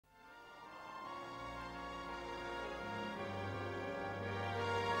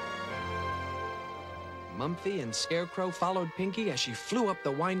Mumfie and Scarecrow followed Pinky as she flew up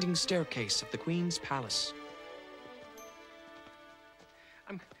the winding staircase of the Queen's palace.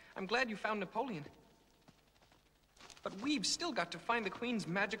 I'm glad you found Napoleon. But we've still got to find the Queen's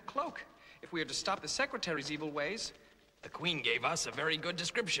magic cloak if we are to stop the Secretary's evil ways. The Queen gave us a very good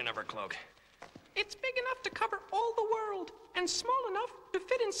description of her cloak. It's big enough to cover all the world and small enough to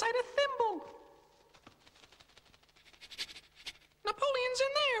fit inside a thimble. Napoleon's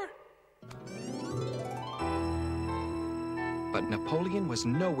in there. But Napoleon was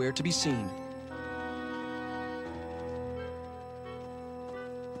nowhere to be seen.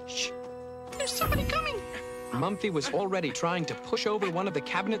 Shh! There's somebody coming! Mumfie was already trying to push over one of the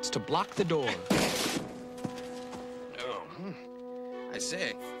cabinets to block the door. Oh, I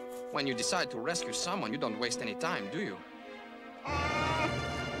say, when you decide to rescue someone, you don't waste any time, do you?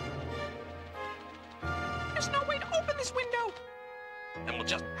 There's no way to open this window! Then we'll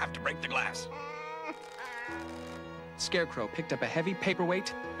just have to break the glass. Scarecrow picked up a heavy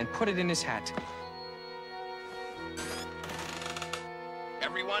paperweight and put it in his hat.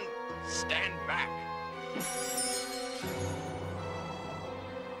 Everyone, stand back.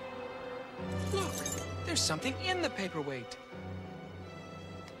 Look, there's something in the paperweight.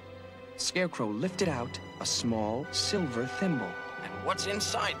 Scarecrow lifted out a small silver thimble. And what's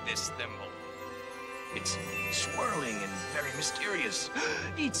inside this thimble? It's swirling and very mysterious.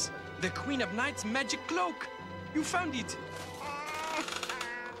 It's the Queen of Night's magic cloak. You found it.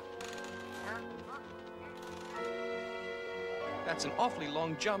 That's an awfully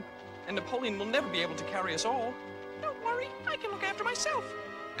long jump, and Napoleon will never be able to carry us all. Don't worry, I can look after myself.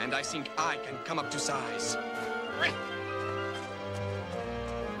 And I think I can come up to size.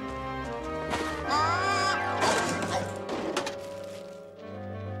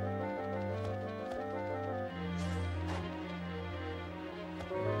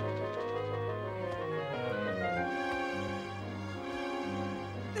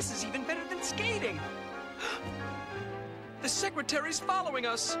 This is even better than skating. The Secretary's following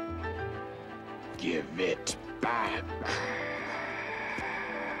us. Give it back.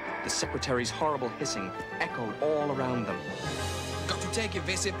 The Secretary's horrible hissing echoed all around them. Got to take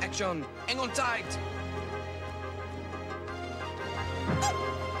evasive action. Hang on tight.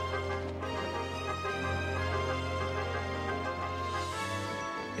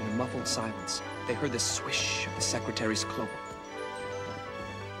 In the muffled silence, they heard the swish of the Secretary's cloak.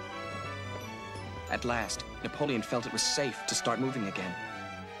 At last, Napoleon felt it was safe to start moving again.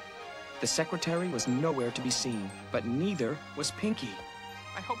 The Secretary was nowhere to be seen, but neither was Pinky.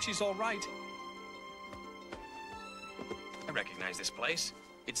 I hope she's all right. I recognize this place.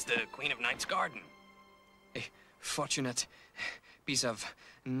 It's the Queen of Night's garden. A fortunate piece of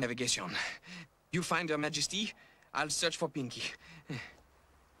navigation. You find Her Majesty, I'll search for Pinky.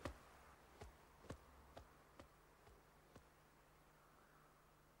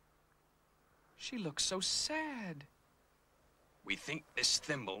 She looks so sad. We think this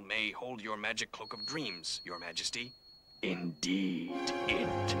thimble may hold your magic cloak of dreams, Your Majesty. Indeed,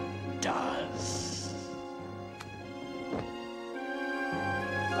 it does.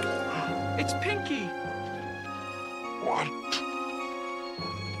 It's Pinky! What?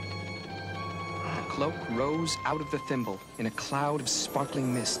 The cloak rose out of the thimble in a cloud of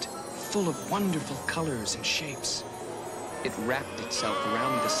sparkling mist, full of wonderful colors and shapes. It wrapped itself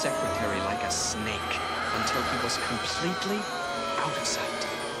around the Secretary like a snake until he was completely out of sight.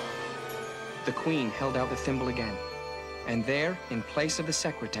 The Queen held out the thimble again, and there, in place of the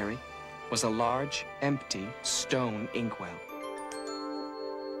Secretary, was a large, empty stone inkwell.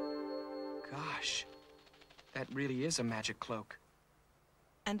 Gosh, that really is a magic cloak.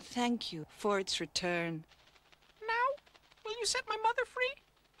 And thank you for its return. Now, will you set my mother free,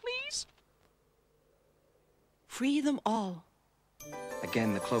 please? Free them all.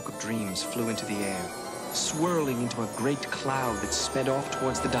 Again, the cloak of dreams flew into the air, swirling into a great cloud that sped off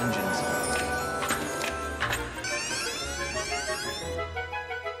towards the dungeons.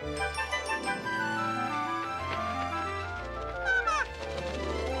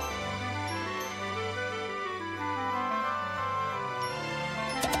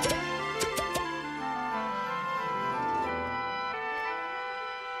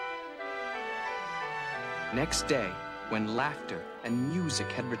 Next day, when laughter and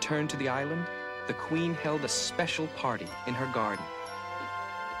music had returned to the island, the Queen held a special party in her garden.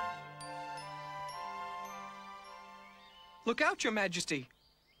 Look out, Your Majesty!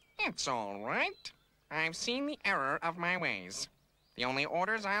 It's all right. I've seen the error of my ways. The only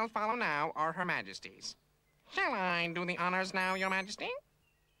orders I'll follow now are Her Majesty's. Shall I do the honors now, Your Majesty?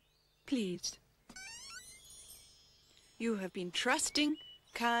 Please. You have been trusting,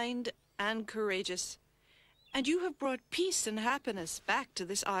 kind, and courageous. And you have brought peace and happiness back to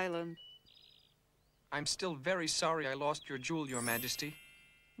this island. I'm still very sorry I lost your jewel, Your Majesty.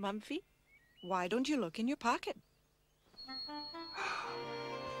 Mumfie, why don't you look in your pocket?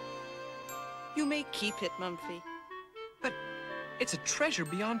 You may keep it, Mumfie. But it's a treasure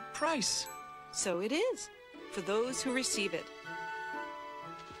beyond price. So it is, for those who receive it.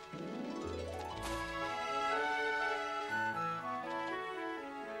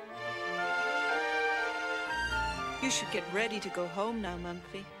 You should get ready to go home now,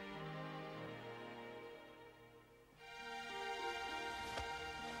 Mumfie.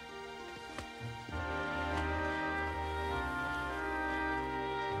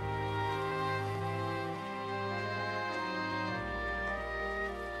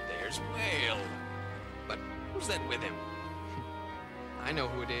 There's Whale. But who's that with him? I know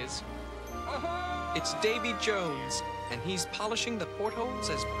who it is. It's Davy Jones, and he's polishing the portholes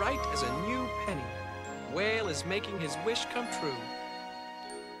as bright as a new penny. Whale is making his wish come true.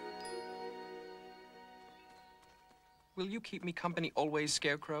 Will you keep me company always,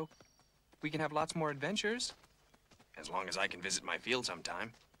 Scarecrow? We can have lots more adventures. As long as I can visit my field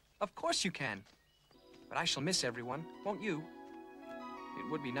sometime. Of course you can. But I shall miss everyone, won't you? It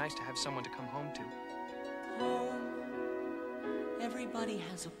would be nice to have someone to come home to. Home. Everybody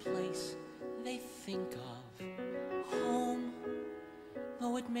has a place they think of. Home,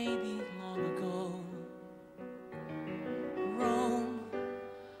 though it may be long ago. Roam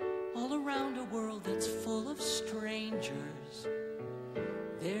all around a world that's full of strangers.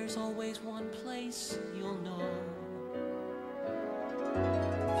 There's always one place you'll know.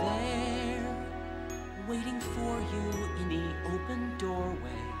 There, waiting for you in the open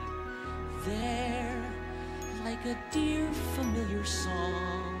doorway. There, like a dear familiar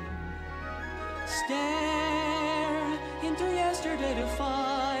song. Stare into yesterday to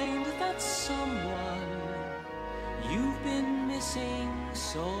find that someone you've been missing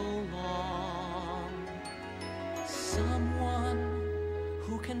so long. Someone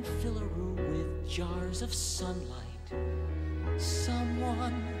who can fill a room with jars of sunlight.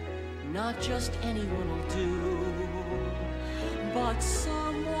 Someone, not just anyone will do, but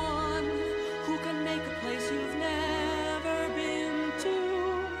someone who can make a place you've never been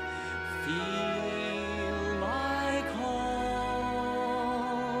to feel like home.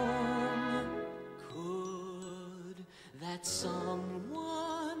 Could that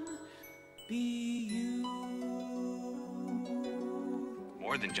someone be you?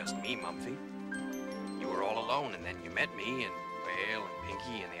 More than just me, Mumfie. You were all alone, and then you met me, and Whale, and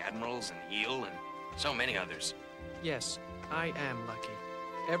Pinkey, and the Admirals, and Eel, and so many others. Yes, I am lucky.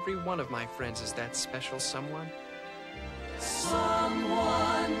 Every one of my friends is that special someone.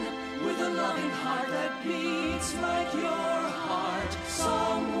 Someone with a loving heart that beats like your heart.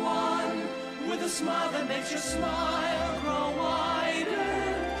 Someone with a smile that makes your smile grow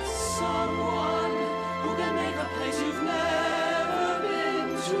wider. Someone who can make a place you've never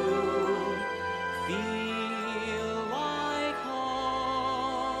been to feel like home.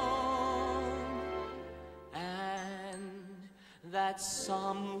 And that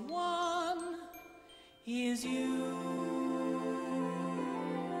someone is you.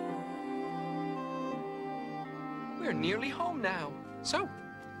 We're nearly home now. So,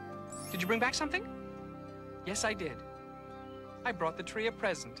 did you bring back something? Yes, I did. I brought the tree a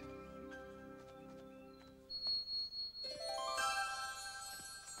present.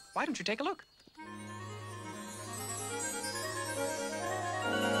 Why don't you take a look?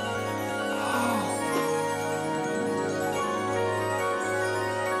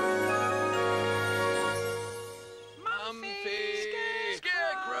 Mumfie!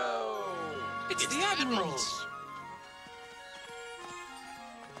 Scarecrow! It's the Admirals!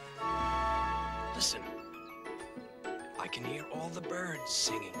 Listen. I can hear all the birds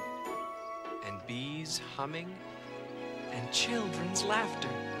singing. And bees humming, and children's laughter.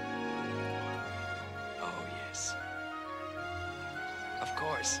 Oh, yes. Of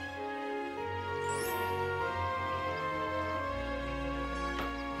course.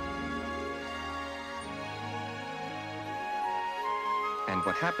 And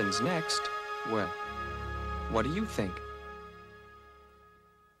what happens next, well, what do you think?